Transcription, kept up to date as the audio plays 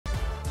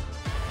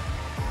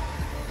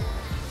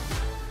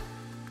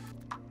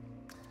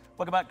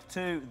Welcome back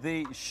to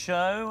the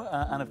show,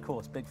 and of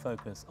course, big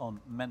focus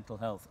on mental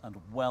health and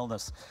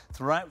wellness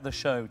throughout the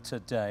show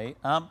today.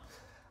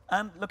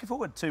 And looking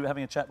forward to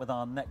having a chat with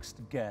our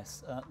next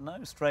guest,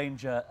 no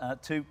stranger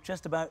to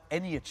just about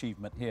any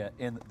achievement here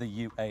in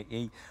the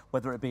UAE,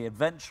 whether it be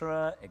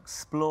adventurer,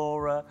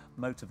 explorer,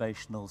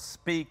 motivational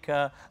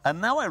speaker,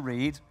 and now I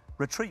read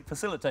retreat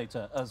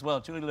facilitator as well.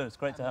 Julie Lewis,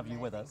 great to have you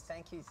with us.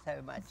 Thank you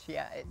so much.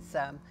 Yeah, it's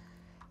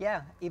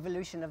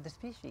evolution of the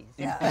species.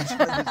 Yeah.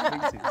 Evolution of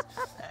the species.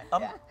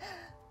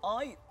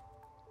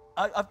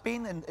 I've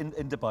been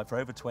in Dubai for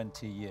over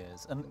 20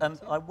 years, and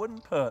I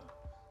wouldn't put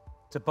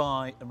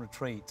Dubai and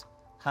retreat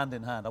hand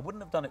in hand. I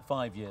wouldn't have done it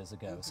 5 years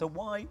ago. So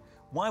why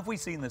have we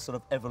seen this sort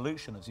of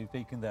evolution, as you've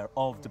speaking there,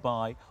 of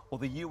Dubai, or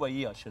the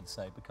UAE, I should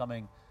say,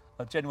 becoming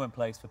a genuine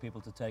place for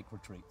people to take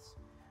retreats?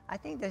 I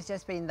think there's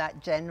just been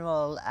that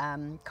general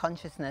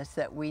consciousness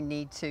that we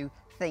need to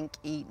think,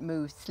 eat,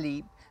 move,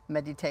 sleep,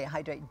 meditate,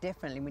 hydrate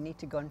differently. We need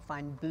to go and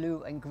find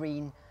blue and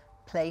green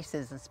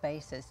places and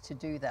spaces to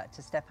do that,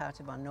 to step out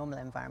of our normal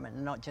environment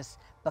and not just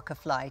book a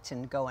flight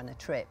and go on a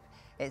trip.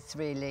 It's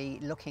really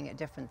looking at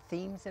different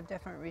themes of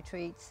different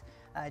retreats,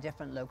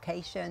 different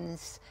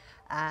locations,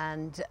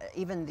 and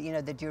even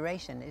the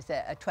duration. Is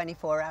it a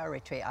 24-hour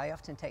retreat? I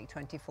often take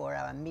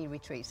 24-hour me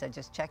retreats. I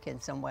just check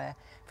in somewhere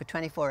for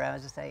 24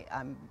 hours and say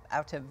I'm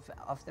out of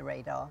off the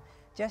radar,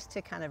 just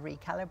to kind of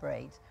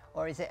recalibrate.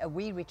 Or is it a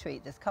we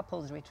retreat? There's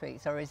couples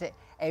retreats, or is it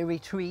a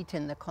retreat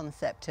in the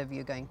concept of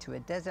you're going to a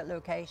desert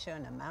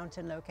location, a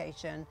mountain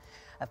location,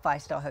 a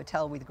 5-star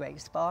hotel with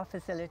great spa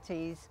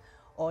facilities,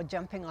 or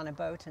jumping on a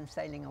boat and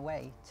sailing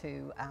away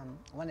to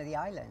one of the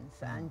islands,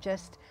 and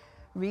just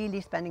really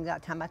spending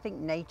that time. I think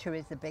nature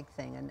is the big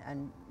thing,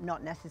 and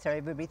not necessarily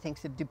everybody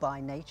thinks of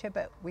Dubai nature,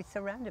 but we're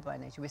surrounded by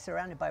nature. We're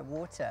surrounded by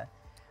water,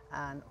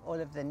 and all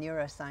of the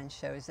neuroscience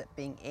shows that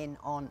being in,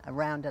 on,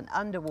 around, and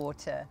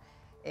underwater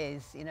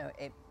is,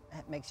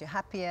 it makes you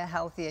happier,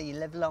 healthier, you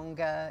live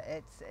longer.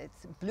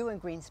 It's blue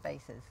and green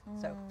spaces,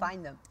 so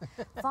find them.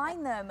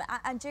 Find them.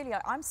 And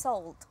Julia, I'm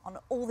sold on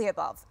all the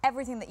above.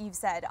 Everything that you've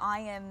said,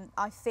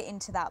 I fit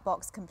into that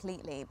box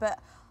completely. But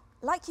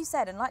like you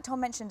said, and like Tom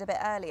mentioned a bit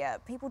earlier,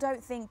 people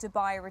don't think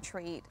Dubai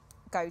retreat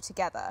go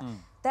together.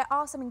 There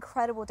are some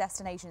incredible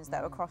destinations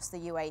though across the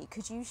UAE.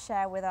 Could you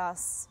share with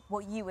us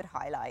what you would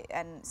highlight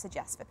and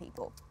suggest for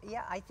people?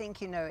 Yeah, I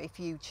think, if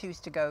you choose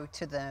to go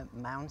to the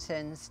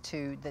mountains,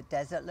 to the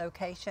desert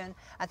location,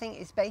 I think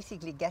it's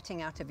basically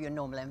getting out of your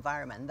normal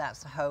environment.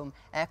 That's home,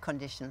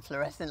 air-conditioned,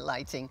 fluorescent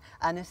lighting,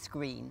 and a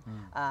screen.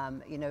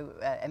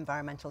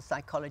 Environmental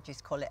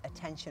psychologists call it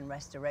attention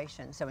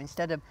restoration. So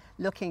instead of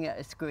looking at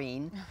a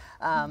screen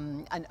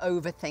and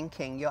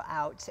overthinking, you're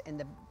out in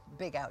the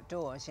big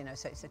outdoors,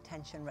 so it's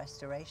attention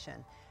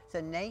restoration.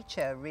 So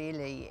nature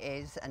really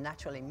is a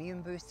natural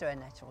immune booster, a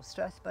natural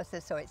stress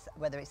buster. So it's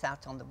whether it's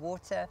out on the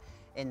water,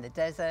 in the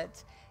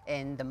desert,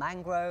 in the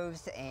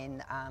mangroves,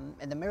 in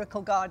the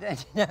miracle garden,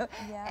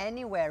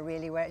 anywhere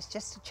really where it's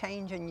just a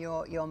change and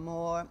you're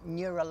more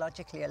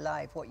neurologically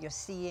alive. What you're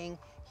seeing,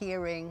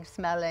 hearing,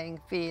 smelling,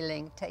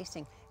 feeling,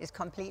 tasting is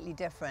completely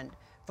different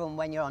from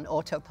when you're on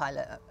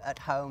autopilot at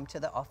home, to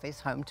the office,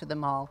 home to the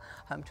mall,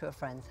 home to a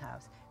friend's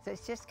house. So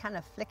it's just kind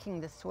of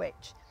flicking the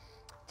switch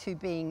to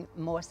being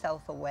more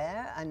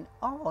self-aware and,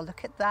 oh,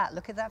 look at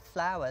that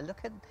flower,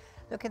 look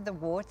at the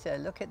water,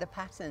 look at the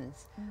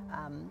patterns.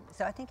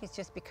 So I think it's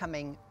just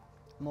becoming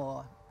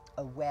more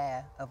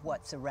aware of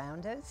what's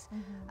around us,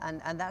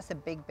 and that's a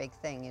big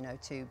thing,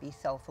 to be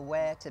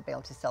self-aware, to be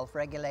able to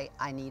self-regulate.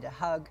 I need a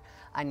hug,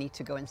 I need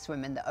to go and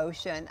swim in the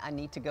ocean, I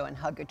need to go and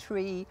hug a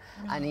tree,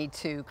 I need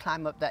to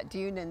climb up that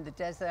dune in the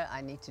desert,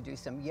 I need to do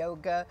some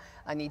yoga,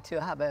 I need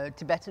to have a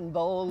Tibetan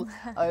bowl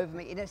over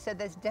me, so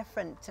there's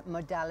different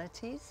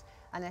modalities,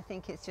 and I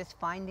think it's just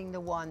finding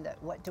the one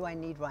that, what do I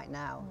need right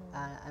now?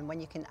 And when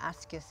you can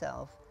ask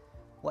yourself,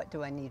 what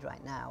do I need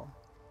right now?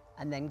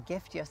 And then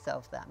gift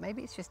yourself that.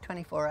 Maybe it's just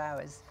 24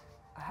 hours,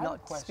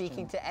 not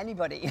speaking to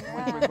anybody.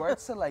 With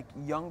regards to like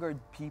younger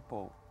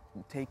people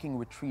taking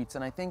retreats,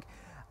 and I think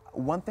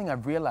one thing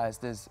I've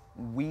realized is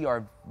we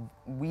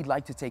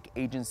like to take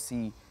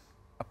agency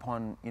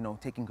upon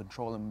taking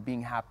control and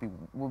being happy.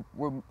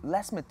 We're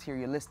less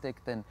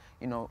materialistic than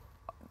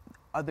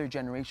other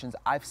generations.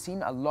 I've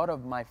seen a lot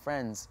of my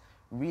friends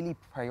really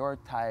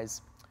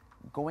prioritize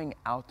going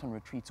out on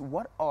retreats.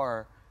 What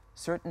are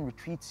certain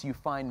retreats you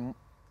find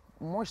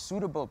more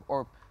suitable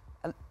or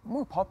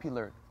more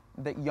popular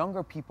that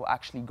younger people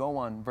actually go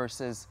on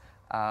versus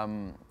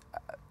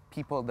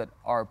people that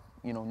are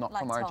not like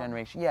from our Tom.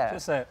 generation? Yeah.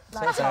 Just say it.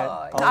 Like Say it.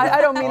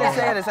 I don't mean to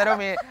say this. I don't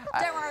mean.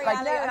 Don't worry, like,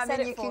 I said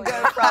you it can for go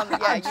you. from. Yeah,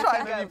 I'm you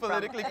trying can to be go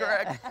politically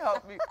correct.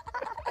 Help me.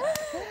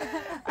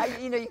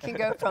 You can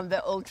go from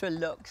the ultra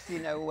lux,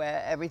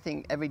 where every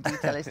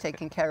detail is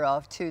taken care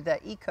of, to the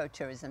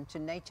ecotourism, to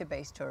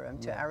nature-based tourism,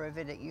 to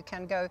Ayurvedic. You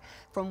can go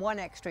from one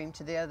extreme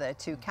to the other,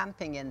 to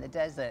camping in the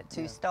desert,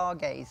 to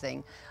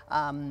stargazing.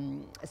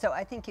 So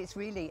I think it's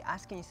really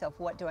asking yourself,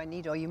 what do I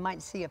need? Or you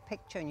might see a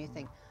picture and you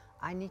think,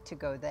 I need to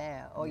go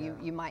there. Or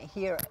you might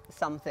hear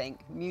something,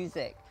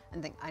 music,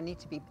 and think, I need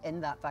to be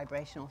in that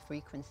vibrational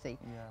frequency.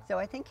 Yeah. So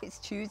I think it's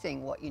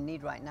choosing what you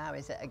need right now.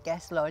 Is it a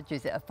guest lodge?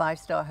 Is it a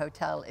 5-star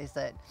hotel? Is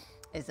it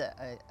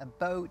a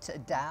boat, a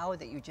dhow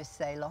that you just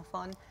sail off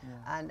on,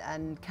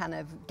 and kind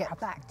of get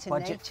back to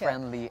nature? Budget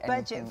friendly.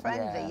 Budget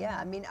friendly, yeah.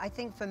 I mean, I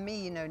think for me,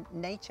 you know,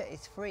 nature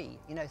is free.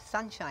 You know,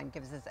 sunshine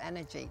gives us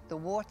energy. The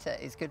water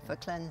is good for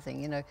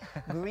cleansing. You know,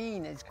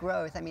 green is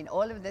growth. I mean,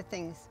 all of the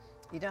things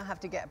you don't have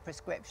to get a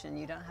prescription.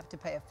 You don't have to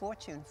pay a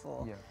fortune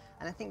for. Yeah.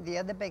 And I think the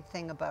other big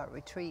thing about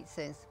retreats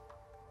is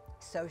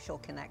social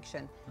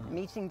connection,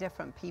 meeting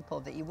different people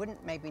that you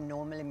wouldn't maybe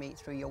normally meet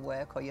through your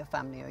work or your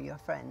family or your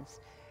friends.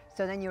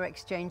 So then you're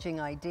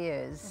exchanging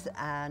ideas,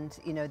 and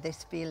you know,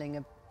 this feeling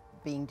of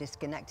being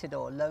disconnected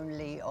or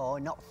lonely or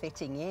not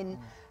fitting in,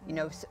 you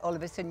know, all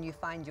of a sudden you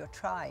find your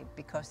tribe,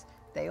 because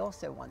they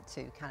also want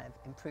to kind of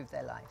improve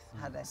their life,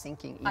 how they're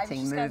thinking,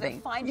 eating,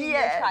 moving. Finding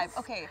your tribe.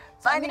 Okay,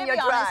 so Finding I'm your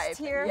gonna be tribe. honest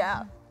here.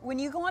 Yeah. When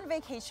you go on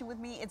vacation with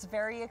me, it's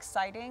very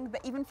exciting,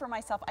 but even for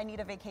myself, I need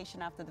a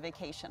vacation after the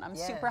vacation. I'm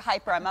super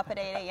hyper, I'm up at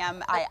 8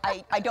 a.m.,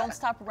 I don't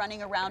stop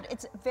running around.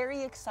 It's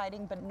very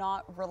exciting, but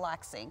not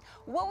relaxing.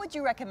 What would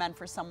you recommend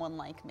for someone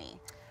like me?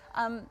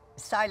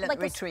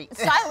 Silent retreat.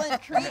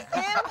 Silent retreat,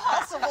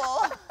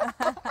 impossible.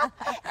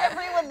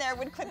 Everyone there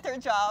would quit their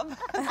job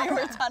if they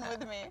were done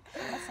with me.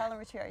 A silent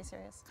retreat, are you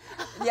serious?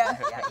 Yeah,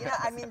 you know,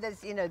 I mean,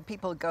 there's, you know,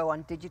 people go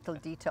on digital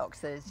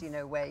detoxes, you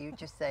know, where you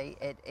just say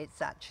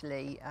it's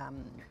actually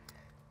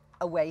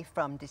away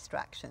from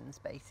distractions,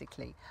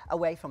 basically,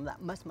 away from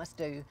that must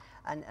do,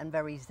 and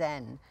very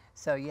zen.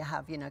 So you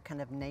have, you know,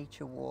 kind of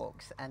nature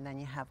walks, and then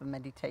you have a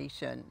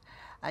meditation,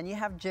 and you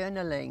have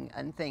journaling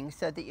and things,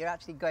 so that you're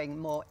actually going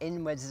more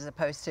inwards, as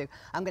opposed to,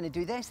 I'm going to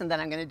do this, and then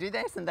I'm going to do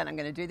this, and then I'm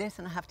going to do this,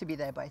 and I have to be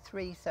there by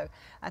 3. So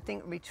I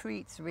think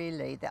retreats,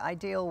 really, the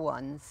ideal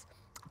ones,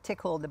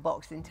 tick all the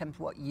boxes in terms of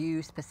what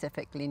you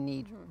specifically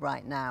need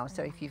right now.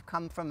 So if you've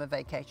come from a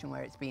vacation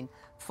where it's been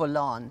full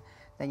on,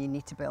 then you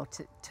need to be able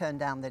to turn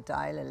down the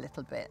dial a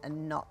little bit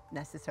and not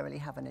necessarily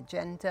have an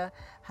agenda,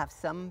 have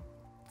some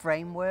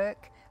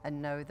framework, and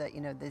know that,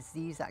 you know, there's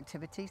these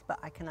activities, but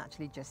I can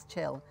actually just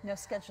chill. No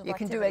scheduled You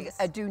can activities.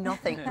 do a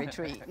do-nothing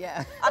retreat,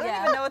 yeah. I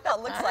don't even know what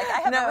that looks like. I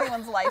have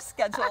everyone's life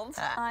scheduled.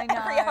 I know.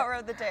 Every hour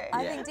of the day.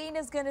 I think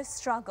Dina's going to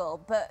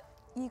struggle, but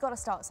you got to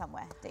start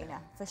somewhere, Dina,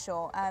 for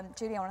sure.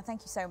 Julie, I want to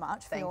thank you so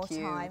much for your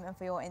time and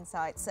for your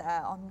insights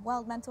on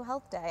World Mental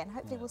Health Day, and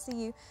hopefully we'll see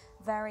you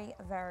very,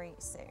 very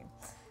soon.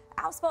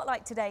 Our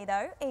spotlight today,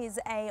 though, is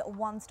a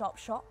one-stop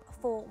shop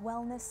for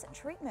wellness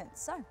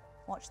treatments. So,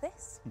 watch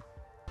this.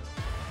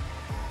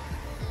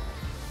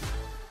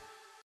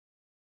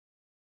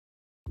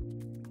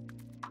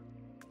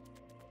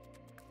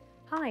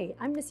 Hi,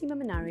 I'm Nasima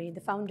Manari,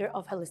 the founder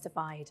of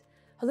Holistified.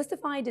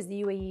 Holistified is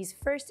the UAE's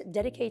first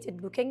dedicated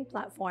booking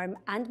platform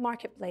and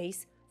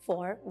marketplace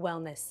for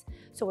wellness.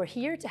 So we're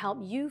here to help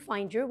you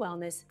find your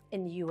wellness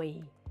in the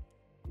UAE.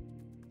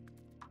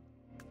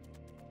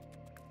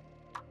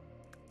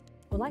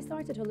 Well, I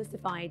started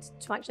Holistified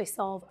to actually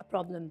solve a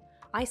problem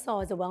I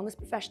saw as a wellness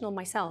professional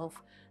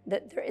myself,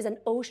 that there is an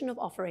ocean of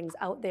offerings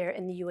out there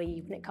in the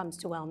UAE when it comes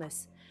to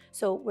wellness.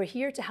 So we're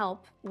here to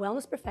help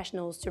wellness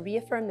professionals to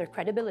reaffirm their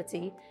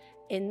credibility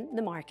in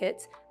the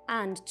market,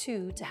 and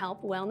to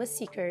help wellness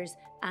seekers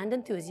and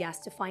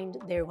enthusiasts to find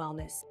their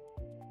wellness.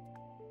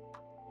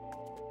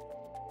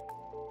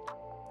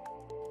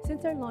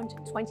 Since our launch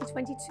in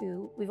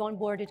 2022, we've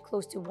onboarded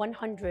close to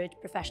 100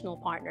 professional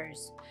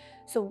partners.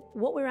 So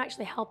what we're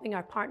actually helping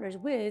our partners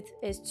with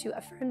is to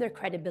affirm their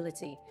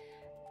credibility.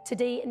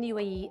 Today in the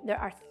UAE, there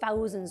are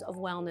thousands of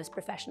wellness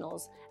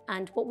professionals,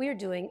 and what we're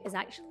doing is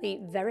actually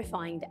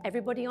verifying that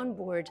everybody on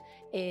board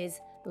is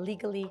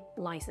legally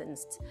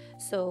licensed.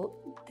 So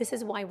this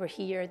is why we're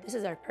here. This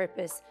is our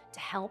purpose, to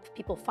help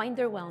people find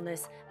their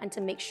wellness and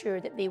to make sure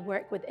that they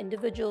work with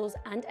individuals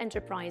and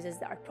enterprises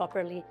that are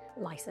properly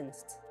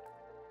licensed.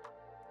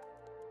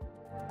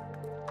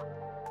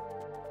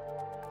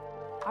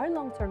 Our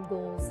long-term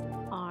goals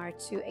are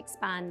to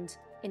expand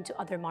into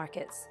other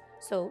markets.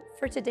 So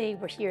for today,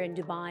 we're here in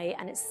Dubai,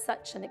 and it's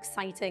such an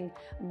exciting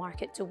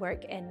market to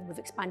work in. We've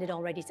expanded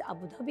already to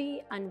Abu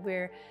Dhabi, and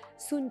we're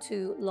soon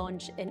to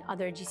launch in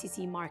other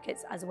GCC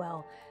markets as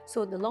well.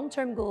 So the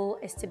long-term goal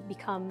is to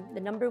become the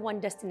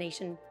 #1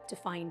 destination to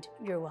find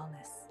your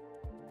wellness.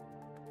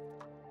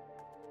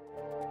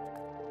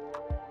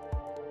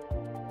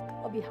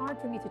 It'll be hard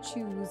for me to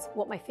choose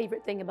what my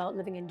favorite thing about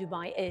living in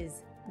Dubai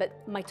is, but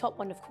my top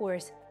one, of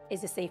course,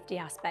 is the safety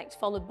aspect,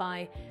 followed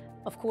by,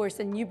 of course,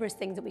 the numerous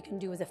things that we can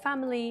do as a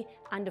family,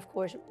 and of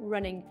course,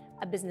 running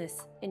a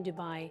business in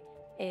Dubai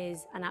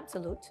is an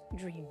absolute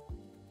dream.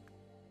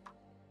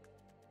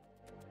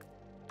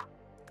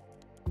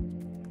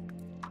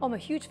 I'm a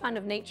huge fan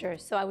of nature,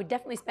 so I would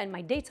definitely spend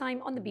my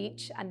daytime on the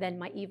beach and then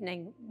my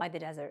evening by the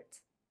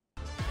desert.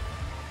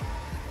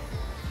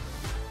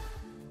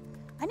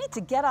 I need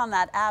to get on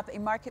that app, a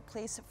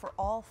marketplace for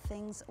all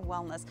things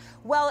wellness.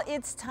 Well,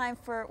 it's time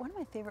for one of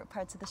my favorite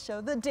parts of the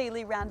show, the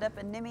Daily Roundup.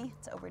 And Nimi,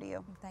 it's over to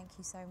you. Thank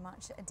you so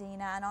much,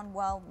 Adina. And on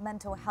World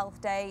Mental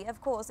Health Day,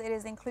 of course, it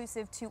is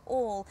inclusive to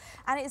all.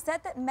 And it's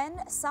said that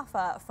men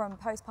suffer from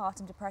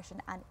postpartum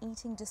depression and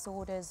eating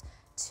disorders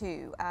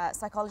too.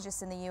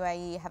 Psychologists in the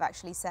UAE have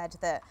actually said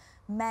that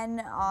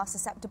men are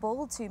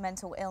susceptible to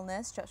mental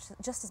illness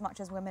just as much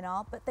as women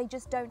are, but they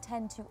just don't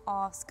tend to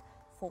ask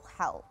for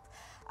help.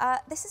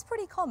 This is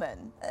pretty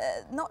common,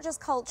 not just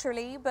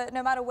culturally, but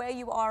no matter where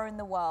you are in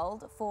the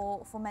world,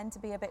 for men to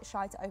be a bit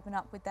shy to open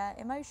up with their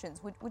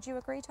emotions. Would you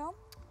agree, Tom?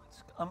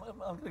 I'm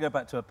going to go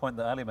back to a point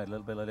that Ali made a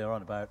little bit earlier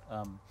on about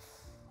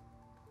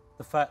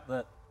the fact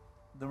that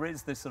there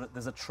is this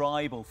there's a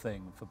tribal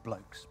thing for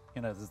blokes.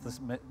 You know, there's this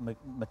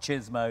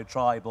machismo,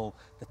 tribal,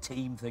 the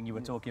team thing you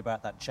were talking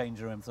about, that change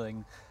room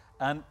thing.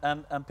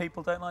 And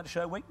people don't like to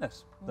show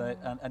weakness.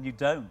 And you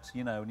don't,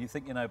 you know, and you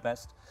think you know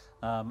best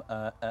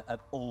at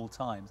all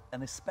times.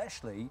 And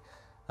especially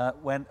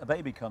when a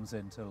baby comes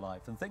into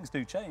life. And things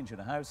do change in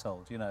a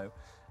household, you know.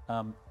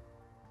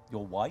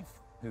 Your wife,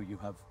 who you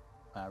have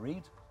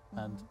married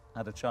and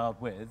had a child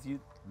with, you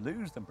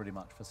lose them pretty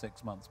much for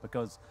 6 months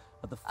because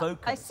of the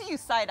focus. I see you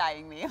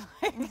side-eyeing me.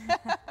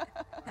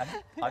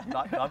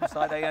 I'm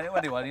side-eyeing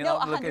anyone, you know,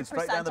 I'm looking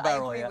straight down the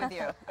barrel here. I agree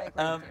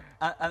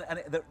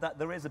with you.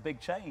 There is a big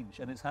change,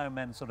 and it's how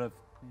men sort of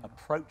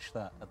approach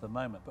that at the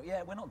moment. But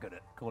yeah, we're not good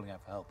at calling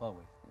out for help, are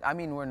we? I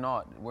mean, we're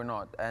not.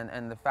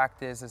 And the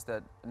fact is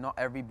that not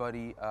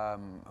everybody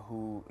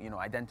who, you know,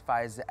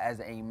 identifies as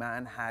a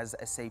man has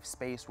a safe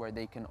space where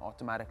they can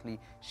automatically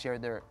share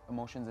their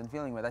emotions and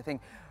feeling with. I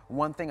think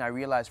one thing I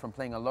realized from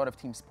playing a lot of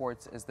team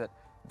sports is that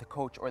the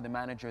coach or the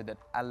manager that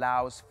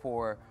allows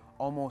for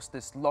almost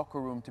this locker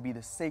room to be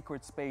the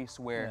sacred space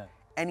where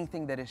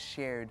anything that is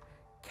shared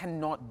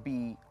cannot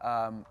be,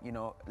 you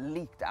know,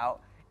 leaked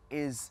out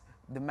is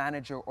the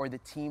manager or the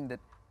team that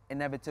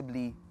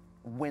inevitably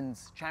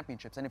wins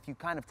championships. And if you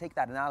kind of take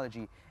that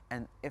analogy,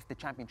 and if the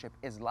championship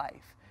is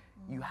life,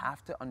 you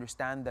have to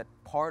understand that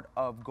part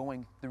of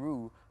going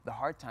through the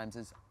hard times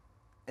is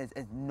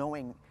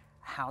knowing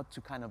how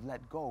to kind of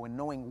let go and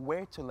knowing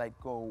where to let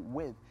go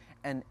with.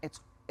 And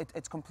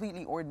it's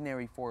completely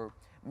ordinary for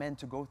men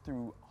to go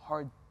through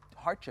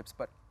hardships,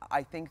 but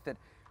I think that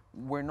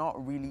we're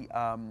not really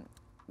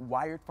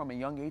wired from a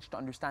young age to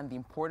understand the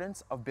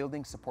importance of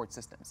building support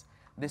systems.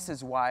 This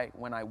is why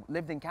when I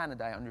lived in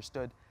Canada, I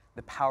understood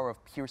the power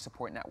of peer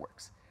support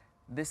networks.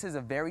 This is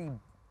a very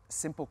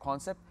simple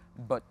concept,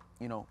 but,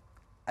 you know,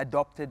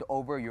 adopted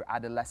over your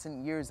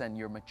adolescent years and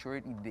your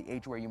maturity, the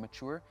age where you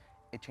mature,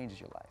 it changes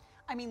your life.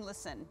 I mean,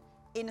 listen,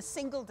 in a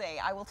single day,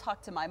 I will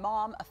talk to my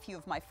mom, a few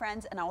of my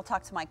friends, and I will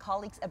talk to my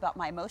colleagues about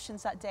my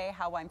emotions that day,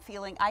 how I'm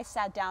feeling. I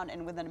sat down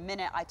and within a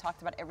minute, I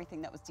talked about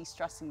everything that was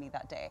de-stressing me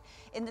that day.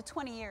 In the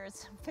 20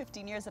 years,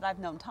 15 years that I've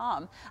known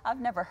Tom, I've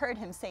never heard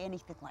him say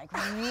anything like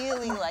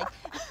really like,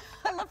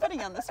 I love putting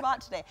you on the spot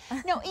today.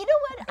 No, you know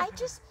what?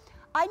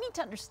 I need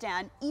to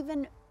understand,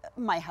 even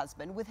my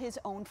husband with his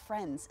own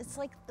friends, it's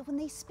like when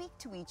they speak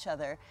to each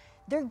other,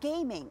 they're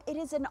gaming. It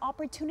is an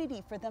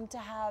opportunity for them to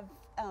have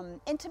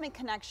intimate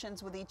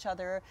connections with each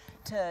other,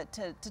 to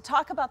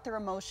talk about their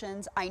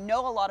emotions. I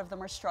know a lot of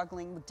them are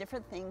struggling with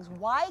different things.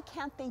 Why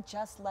can't they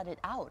just let it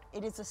out?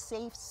 It is a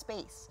safe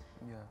space.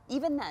 Yeah.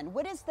 Even then,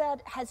 what is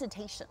that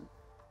hesitation?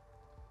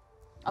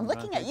 I'm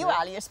looking at you,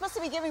 Ali. You're supposed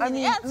to be giving me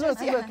the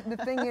answers. Look,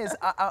 the thing is,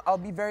 I'll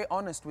be very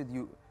honest with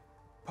you.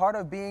 Part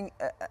of being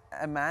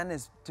a man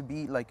is to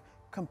be like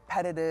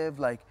competitive,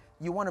 like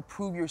you want to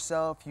prove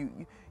yourself.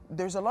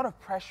 There's a lot of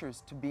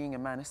pressures to being a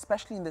man,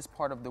 especially in this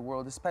part of the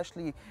world,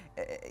 especially,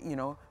 you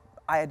know,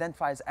 I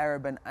identify as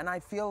Arab, and I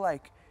feel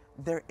like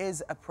there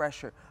is a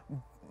pressure.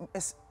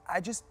 I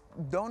just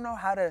don't know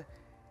how to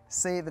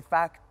say the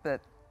fact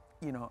that,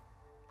 you know,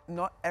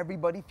 not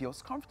everybody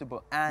feels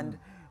comfortable, and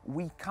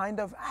we kind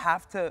of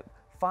have to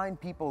find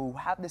people who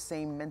have the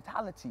same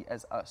mentality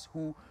as us,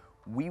 who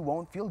we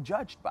won't feel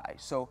judged by.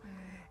 So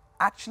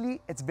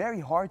actually, it's very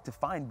hard to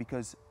find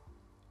because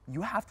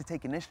you have to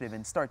take initiative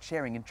and start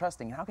sharing and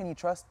trusting. And how can you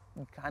trust?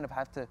 You kind of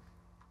have to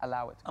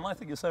allow it. And I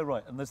think you're so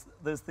right. And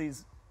there's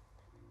these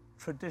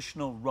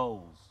traditional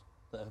roles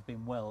that have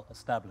been well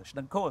established.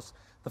 And of course,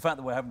 the fact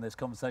that we're having this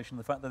conversation,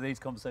 the fact that these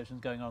conversations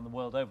are going on in the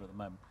world over at the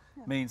moment,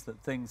 means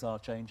that things are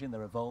changing,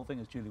 they're evolving,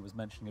 as Julie was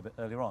mentioning a bit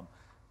earlier on.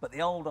 But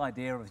the old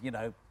idea of, you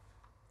know,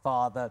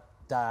 father,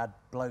 dad,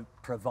 bloke,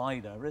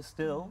 provider is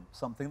still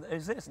something that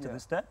exists to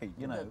this day,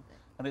 you know.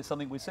 And it's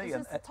something we see.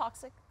 Is this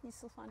toxic? You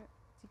still find it?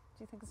 Do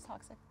you think it's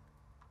toxic?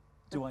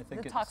 Do I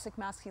think the toxic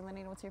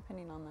masculinity? What's your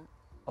opinion on that?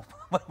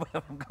 We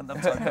haven't got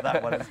enough time for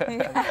that one.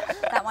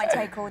 That might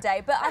take all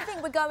day. But I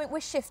think we're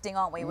shifting,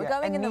 aren't we? We're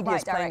going in the right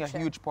direction. Media is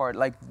playing a huge part.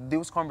 Like,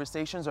 those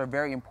conversations are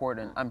very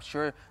important. I'm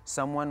sure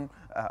someone,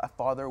 a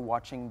father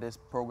watching this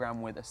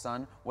program with a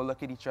son, will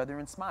look at each other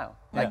and smile.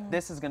 Like,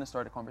 this is going to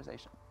start a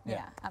conversation.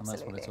 Yeah, absolutely. And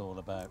that's what it's all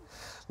about.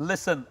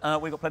 Listen,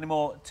 we've got plenty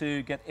more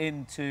to get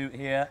into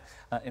here.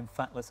 In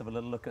fact, let's have a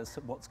little look at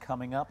what's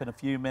coming up in a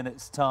few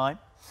minutes' time.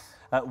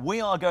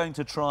 we are going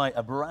to try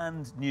a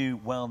brand new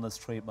wellness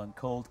treatment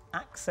called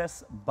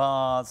Access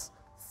Bars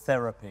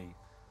Therapy.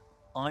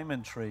 I'm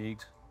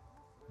intrigued.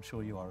 I'm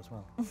sure you are as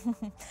well.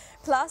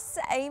 Plus,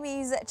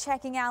 Amy's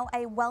checking out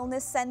a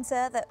wellness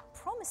centre that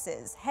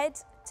promises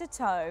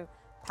head-to-toe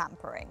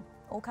pampering.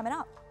 All coming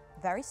up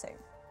very soon.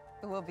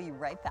 We'll be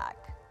right back.